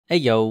Hey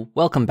yo,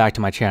 welcome back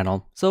to my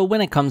channel. So when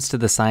it comes to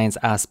the science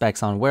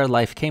aspects on where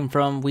life came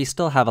from, we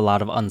still have a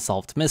lot of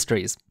unsolved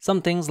mysteries.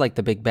 Some things like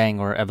the Big Bang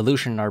or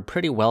evolution are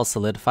pretty well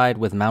solidified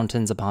with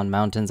mountains upon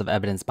mountains of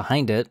evidence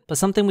behind it, but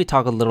something we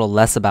talk a little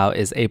less about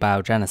is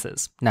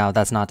abiogenesis. Now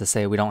that's not to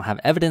say we don't have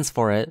evidence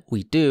for it,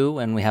 we do,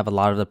 and we have a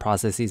lot of the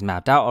processes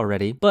mapped out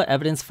already, but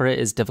evidence for it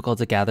is difficult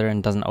to gather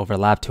and doesn't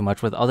overlap too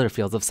much with other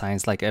fields of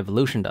science like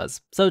evolution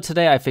does. So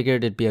today I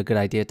figured it'd be a good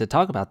idea to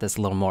talk about this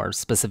a little more,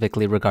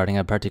 specifically regarding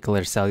a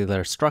particular cellular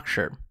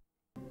structure.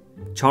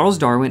 Charles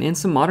Darwin and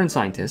some modern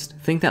scientists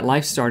think that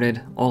life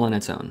started all on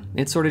its own.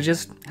 It sort of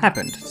just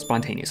happened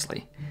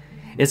spontaneously.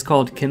 It's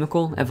called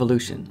chemical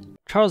evolution.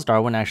 Charles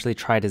Darwin actually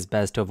tried his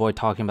best to avoid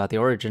talking about the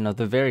origin of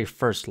the very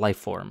first life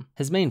form.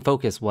 His main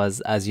focus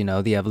was, as you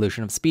know, the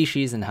evolution of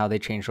species and how they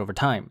changed over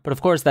time. But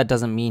of course that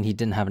doesn't mean he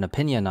didn't have an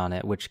opinion on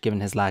it, which given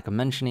his lack of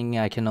mentioning,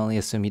 I can only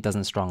assume he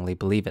doesn't strongly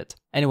believe it.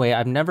 Anyway,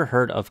 I've never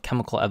heard of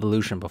chemical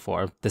evolution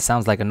before. This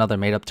sounds like another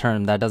made-up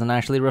term that doesn't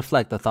actually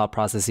reflect the thought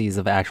processes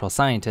of actual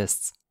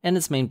scientists, and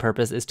its main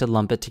purpose is to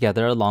lump it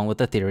together along with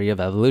the theory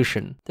of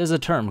evolution. There's a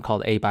term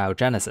called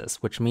abiogenesis,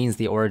 which means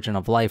the origin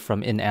of life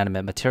from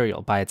inanimate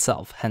material by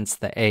itself, hence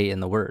the A in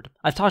the word.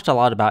 I've talked a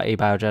lot about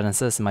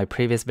abiogenesis in my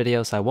previous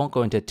video, so I won't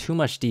go into too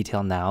much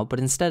detail now, but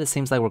instead it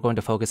seems like we're going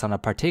to focus on a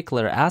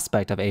particular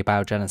aspect of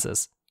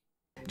abiogenesis.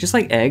 Just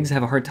like eggs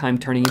have a hard time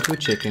turning into a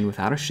chicken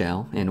without a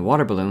shell, and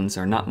water balloons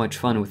are not much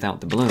fun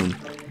without the balloon,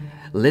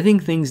 living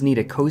things need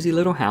a cozy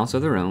little house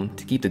of their own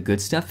to keep the good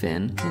stuff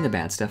in and the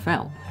bad stuff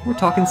out. We're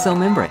talking cell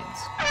membranes.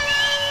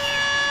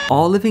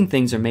 All living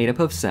things are made up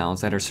of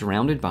cells that are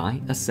surrounded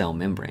by a cell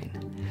membrane.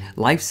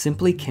 Life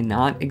simply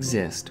cannot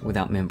exist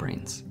without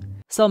membranes.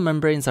 Cell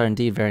membranes are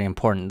indeed very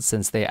important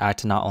since they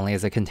act not only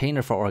as a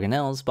container for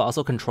organelles, but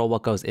also control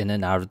what goes in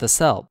and out of the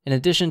cell. In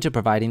addition to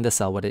providing the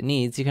cell what it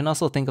needs, you can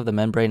also think of the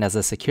membrane as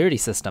a security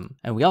system,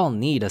 and we all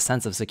need a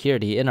sense of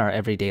security in our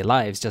everyday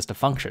lives just to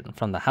function,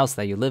 from the house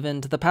that you live in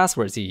to the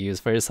passwords you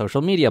use for your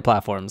social media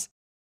platforms.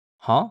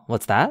 Huh?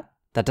 What's that?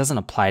 That doesn't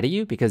apply to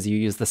you because you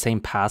use the same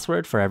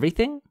password for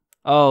everything?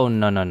 Oh,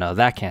 no,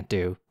 that can't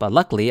do. But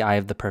luckily, I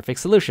have the perfect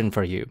solution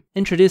for you.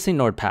 Introducing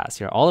NordPass,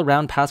 your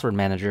all-around password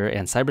manager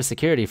and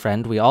cybersecurity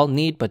friend we all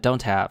need but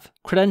don't have.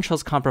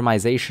 Credentials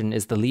compromisation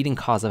is the leading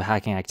cause of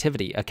hacking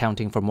activity,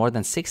 accounting for more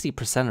than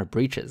 60% of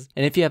breaches.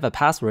 And if you have a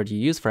password you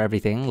use for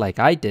everything, like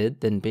I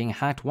did, then being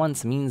hacked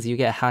once means you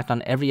get hacked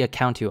on every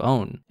account you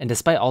own. And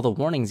despite all the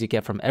warnings you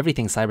get from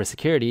everything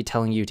cybersecurity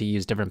telling you to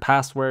use different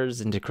passwords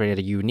and to create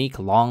a unique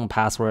long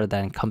password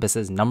that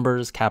encompasses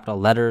numbers, capital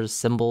letters,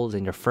 symbols,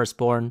 and your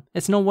firstborn,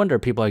 it's no wonder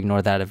people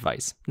ignore that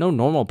advice. No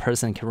normal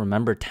person can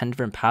remember 10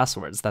 different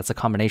passwords that's a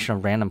combination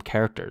of random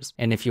characters.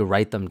 And if you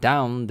write them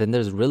down, then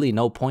there's really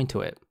no point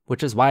to it.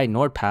 Which is why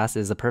NordPass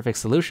is the perfect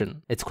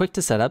solution. It's quick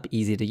to set up,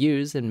 easy to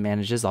use, and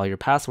manages all your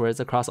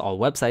passwords across all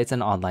websites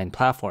and online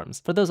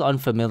platforms. For those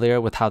unfamiliar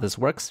with how this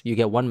works, you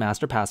get one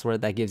master password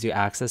that gives you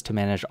access to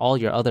manage all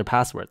your other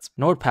passwords.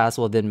 NordPass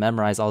will then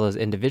memorize all those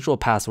individual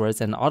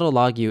passwords and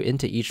auto-log you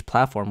into each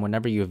platform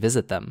whenever you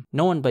visit them.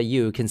 No one but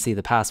you can see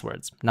the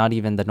passwords, not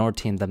even the Nord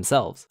team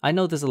themselves. I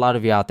know there's a lot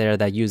of you out there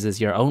that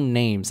uses your own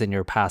names in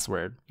your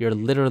password. You're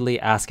literally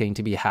asking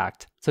to be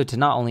hacked. So to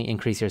not only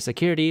increase your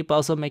security, but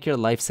also make your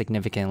life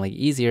significantly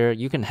easier,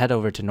 you can head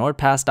over to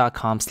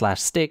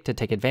nordpass.com/stick to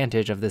take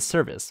advantage of this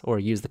service, or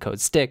use the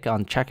code STICK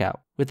on checkout.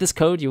 With this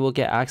code, you will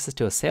get access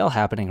to a sale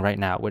happening right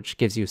now, which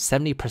gives you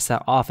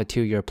 70% off a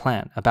 2-year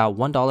plan, about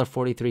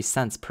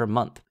 $1.43 per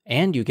month,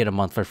 and you get a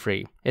month for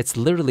free. It's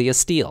literally a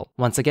steal.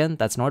 Once again,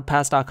 that's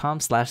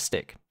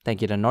nordpass.com/stick.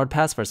 Thank you to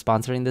NordPass for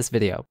sponsoring this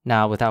video.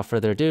 Now, without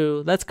further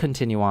ado, let's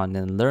continue on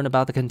and learn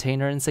about the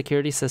container and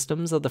security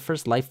systems of the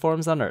first life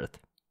forms on Earth.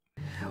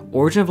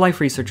 Origin of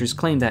life researchers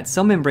claim that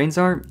cell membranes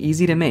are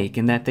easy to make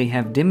and that they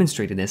have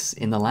demonstrated this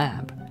in the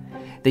lab.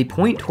 They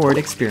point toward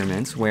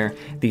experiments where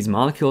these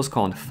molecules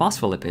called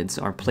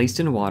phospholipids are placed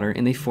in water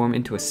and they form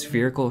into a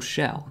spherical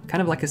shell,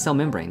 kind of like a cell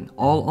membrane,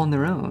 all on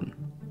their own.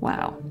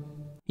 Wow.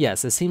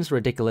 Yes, it seems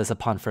ridiculous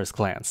upon first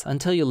glance,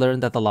 until you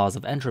learn that the laws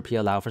of entropy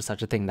allow for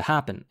such a thing to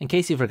happen. In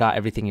case you forgot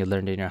everything you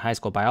learned in your high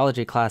school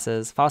biology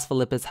classes,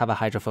 phospholipids have a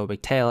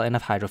hydrophobic tail and a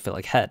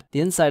hydrophilic head.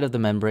 The inside of the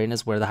membrane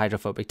is where the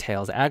hydrophobic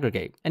tails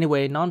aggregate.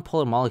 Anyway,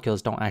 nonpolar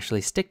molecules don't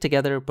actually stick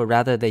together, but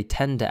rather they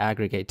tend to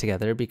aggregate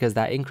together because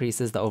that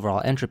increases the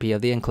overall entropy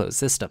of the enclosed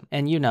system.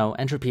 And you know,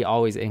 entropy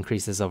always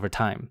increases over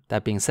time.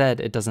 That being said,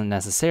 it doesn't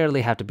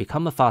necessarily have to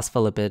become a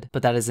phospholipid,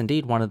 but that is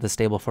indeed one of the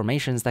stable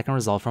formations that can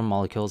result from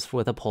molecules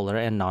with a polar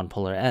and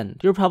non-polar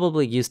end. You're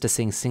probably used to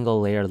seeing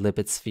single-layer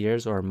lipid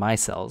spheres or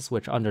micelles,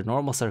 which under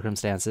normal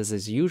circumstances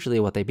is usually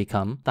what they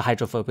become. The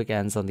hydrophobic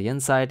ends on the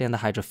inside and the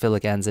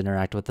hydrophilic ends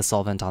interact with the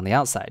solvent on the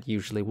outside,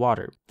 usually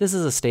water. This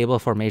is a stable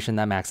formation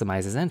that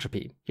maximizes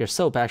entropy. Your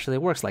soap actually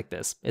works like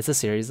this. It's a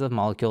series of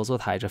molecules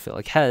with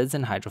hydrophilic heads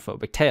and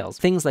hydrophobic tails.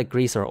 Things like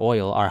grease or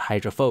oil are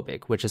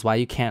hydrophobic, which is why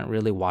you can't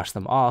really wash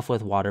them off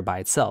with water by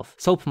itself.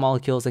 Soap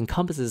molecules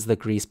encompasses the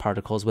grease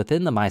particles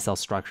within the micelle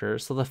structure,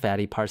 so the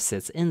fatty part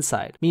sits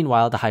inside.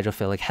 Meanwhile, the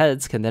hydrophilic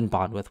heads can then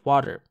bond with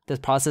water. This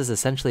process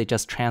essentially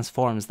just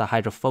transforms the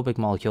hydrophobic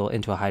molecule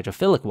into a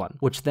hydrophilic one,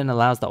 which then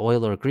allows the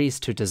oil or grease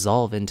to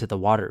dissolve into the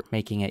water,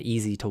 making it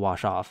easy to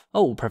wash off.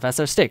 Oh,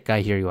 Professor Stick,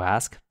 I hear you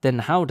ask. Then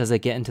how does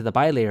it get into the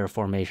bilayer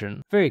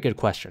formation? Very good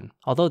question.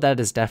 Although that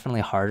is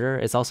definitely harder,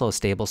 it's also a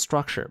stable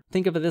structure.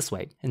 Think of it this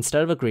way.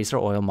 Instead of a grease or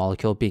oil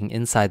molecule being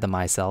inside the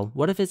micelle,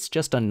 what if it's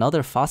just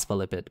another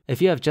phospholipid?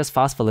 If you have just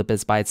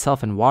phospholipids by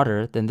itself in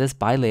water, then this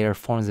bilayer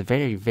forms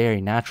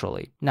very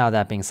naturally. Now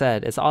that being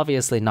said, it's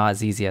obviously not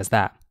as easy as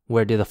that.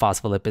 Where do the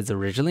phospholipids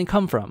originally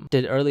come from?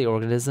 Did early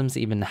organisms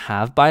even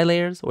have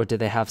bilayers, or did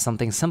they have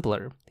something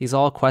simpler? These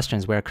are all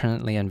questions we are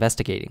currently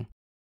investigating.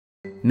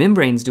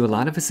 Membranes do a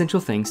lot of essential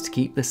things to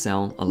keep the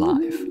cell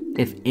alive.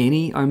 If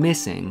any are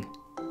missing,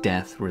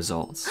 death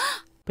results.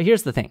 But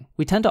here's the thing,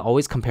 we tend to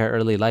always compare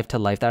early life to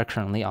life that are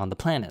currently on the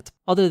planet.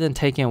 Other than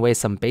taking away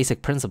some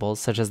basic principles,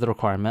 such as the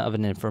requirement of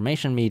an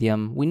information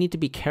medium, we need to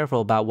be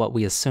careful about what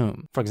we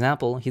assume. For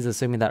example, he's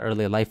assuming that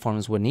early life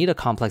forms would need a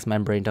complex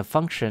membrane to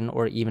function,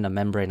 or even a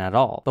membrane at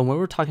all. But when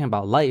we're talking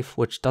about life,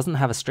 which doesn't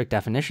have a strict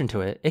definition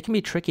to it, it can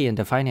be tricky in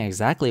defining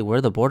exactly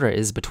where the border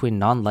is between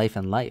non-life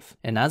and life.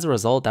 And as a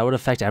result, that would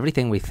affect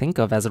everything we think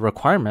of as a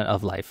requirement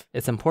of life.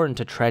 It's important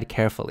to tread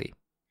carefully.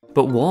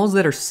 But walls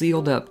that are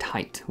sealed up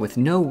tight, with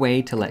no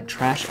way to let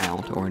trash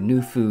out or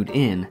new food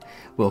in,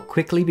 will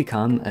quickly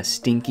become a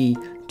stinky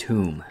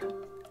tomb.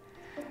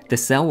 The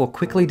cell will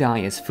quickly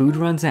die as food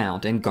runs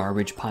out and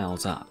garbage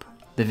piles up.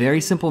 The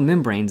very simple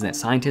membranes that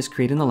scientists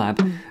create in the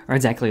lab are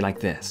exactly like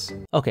this.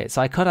 Okay,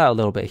 so I cut out a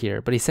little bit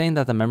here, but he's saying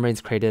that the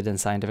membranes created in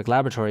scientific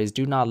laboratories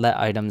do not let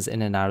items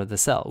in and out of the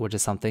cell, which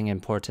is something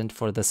important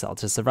for the cell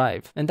to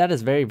survive. And that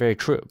is very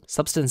true.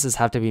 Substances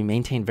have to be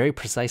maintained very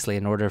precisely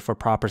in order for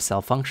proper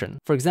cell function.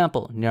 For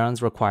example,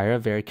 neurons require a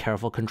very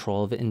careful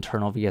control of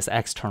internal vs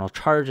external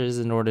charges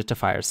in order to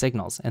fire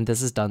signals, and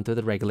this is done through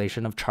the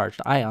regulation of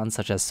charged ions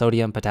such as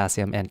sodium,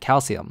 potassium, and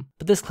calcium.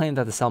 But this claim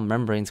that the cell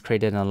membranes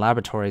created in a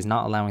laboratory is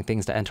not allowing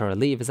things to enter or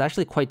leave is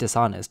actually quite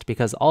dishonest,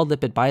 because all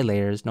lipid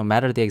bilayers, no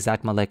matter the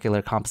exact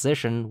molecular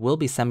composition, will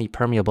be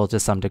semi-permeable to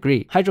some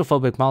degree.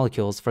 Hydrophobic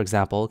molecules, for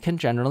example, can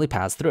generally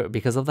pass through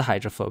because of the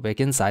hydrophobic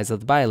insides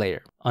of the bilayer.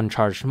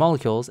 Uncharged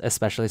molecules,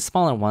 especially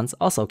smaller ones,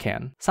 also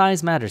can.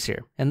 Size matters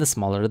here, and the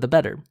smaller the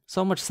better.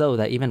 So much so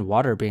that even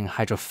water being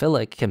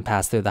hydrophilic can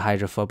pass through the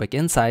hydrophobic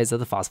insides of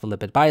the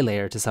phospholipid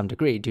bilayer to some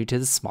degree due to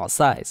the small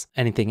size.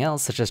 Anything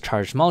else, such as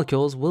charged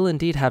molecules, will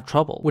indeed have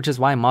trouble, which is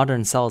why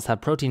modern cells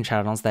have protein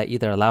channels that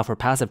either allow for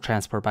passive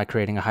transport by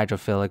creating a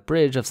hydrophilic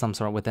bridge of some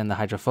sort within the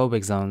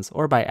hydrophobic zones,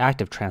 or by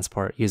active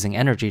transport using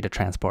energy to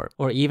transport.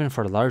 Or even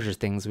for larger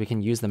things, we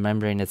can use the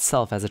membrane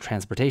itself as a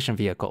transportation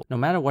vehicle. No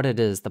matter what it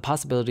is, the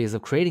possibilities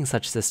of creating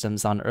such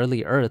systems on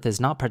early Earth is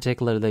not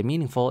particularly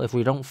meaningful if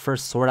we don't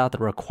first sort out the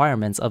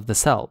requirements of the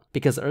cell,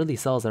 because early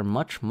cells are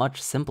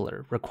much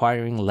simpler,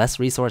 requiring less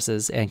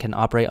resources and can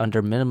operate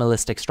under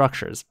minimalistic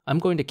structures. I'm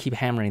going to keep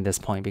hammering this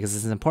point because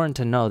it's important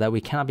to know that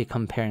we cannot be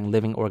comparing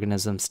living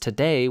organisms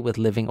today with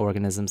living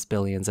organisms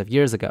billions of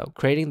years ago.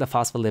 Creating the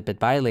phospholipid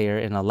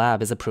bilayer in a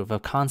lab is a proof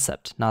of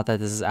concept, not that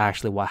this is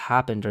actually what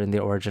happened during the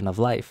origin of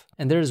life.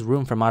 And there is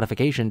room for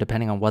modification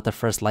depending on what the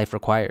first life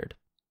required.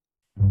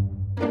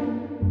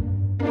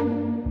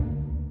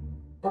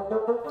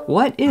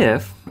 What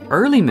if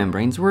early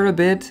membranes were a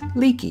bit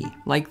leaky,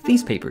 like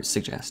these papers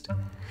suggest?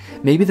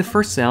 Maybe the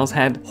first cells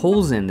had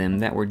holes in them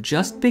that were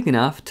just big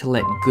enough to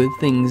let good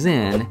things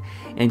in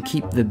and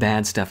keep the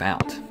bad stuff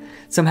out,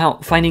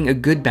 somehow finding a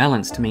good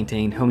balance to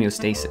maintain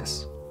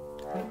homeostasis.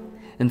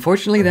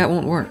 Unfortunately, that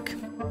won't work.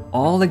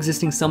 All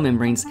existing cell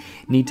membranes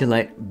need to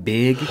let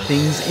big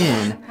things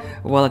in,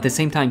 while at the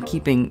same time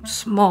keeping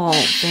small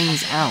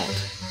things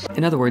out.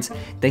 In other words,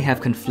 they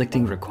have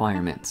conflicting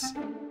requirements.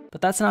 But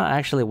that's not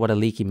actually what a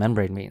leaky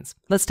membrane means.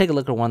 Let's take a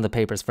look at one of the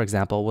papers, for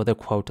example, where the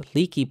quote,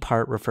 leaky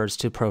part refers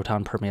to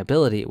proton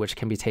permeability, which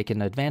can be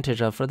taken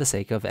advantage of for the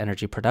sake of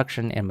energy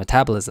production and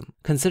metabolism.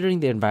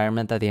 Considering the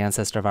environment that the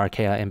ancestor of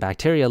archaea and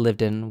bacteria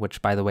lived in,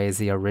 which by the way is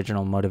the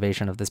original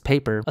motivation of this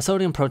paper, a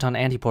sodium proton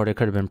antiporter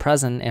could have been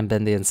present and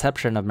been the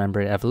inception of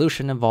membrane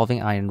evolution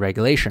involving ion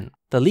regulation.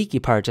 The leaky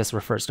part just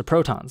refers to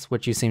protons,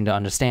 which you seem to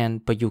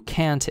understand, but you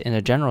can't, in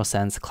a general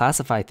sense,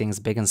 classify things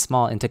big and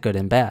small into good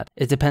and bad.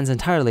 It depends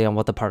entirely on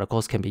what the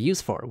particles can be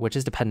used for, which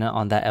is dependent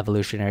on that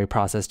evolutionary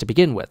process to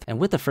begin with, and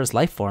with the first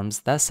life forms,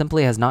 that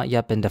simply has not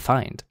yet been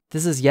defined.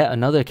 This is yet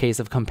another case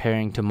of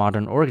comparing to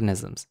modern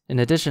organisms. In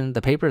addition,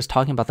 the paper is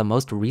talking about the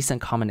most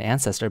recent common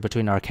ancestor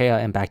between archaea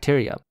and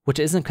bacteria, which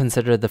isn't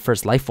considered the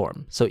first life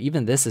form, so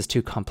even this is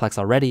too complex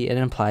already. It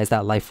implies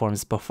that life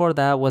forms before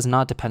that was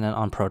not dependent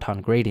on proton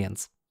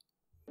gradients.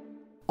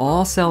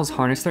 All cells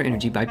harness their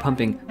energy by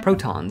pumping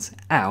protons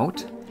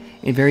out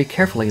and very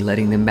carefully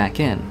letting them back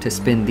in to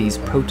spin these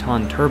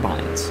proton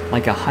turbines,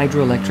 like a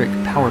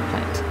hydroelectric power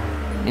plant.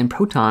 And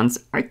protons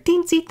are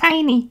teensy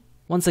tiny.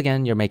 Once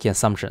again, you're making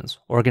assumptions.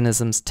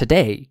 Organisms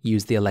today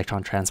use the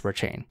electron transport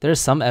chain. There is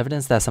some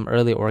evidence that some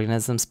early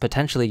organisms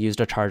potentially used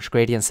a charge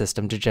gradient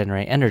system to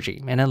generate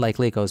energy, and it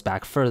likely goes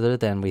back further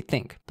than we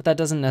think. But that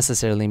doesn't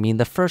necessarily mean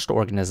the first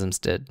organisms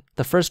did.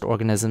 The first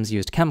organisms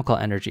used chemical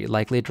energy,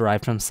 likely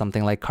derived from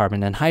something like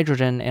carbon and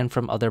hydrogen, and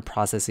from other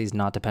processes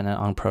not dependent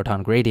on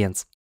proton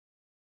gradients.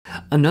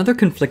 Another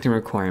conflicting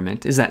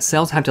requirement is that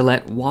cells have to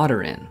let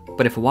water in,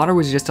 but if water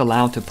was just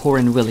allowed to pour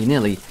in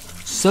willy-nilly,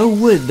 so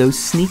would those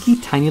sneaky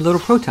tiny little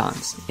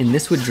protons, and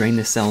this would drain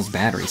the cell's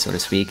battery, so to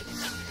speak,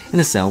 and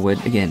the cell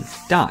would, again,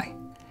 die.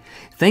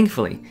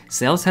 Thankfully,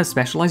 cells have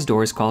specialized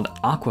doors called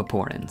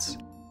aquaporins.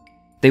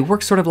 They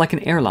work sort of like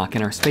an airlock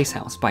in our space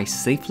house by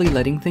safely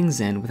letting things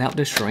in without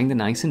destroying the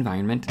nice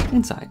environment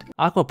inside.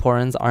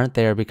 Aquaporins aren't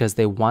there because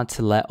they want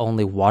to let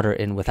only water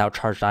in without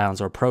charged ions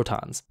or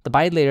protons. The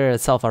bilayer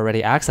itself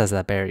already acts as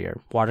that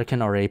barrier. Water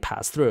can already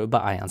pass through,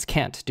 but ions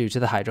can't due to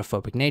the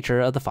hydrophobic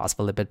nature of the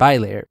phospholipid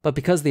bilayer. But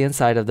because the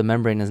inside of the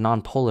membrane is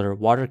nonpolar,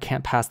 water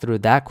can't pass through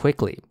that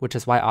quickly, which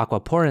is why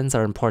aquaporins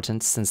are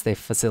important since they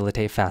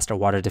facilitate faster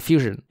water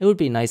diffusion. It would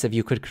be nice if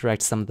you could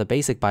correct some of the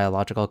basic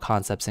biological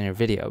concepts in your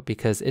video,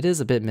 because it is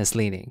a bit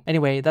misleading.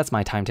 Anyway, that's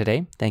my time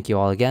today. Thank you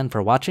all again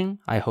for watching.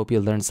 I hope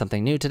you learned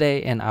something new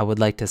today, and I would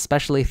like to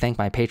especially thank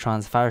my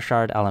patrons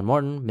Fireshard, Alan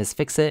Morton, Miss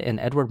Fixit, and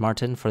Edward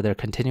Martin for their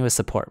continuous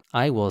support.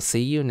 I will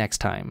see you next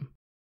time.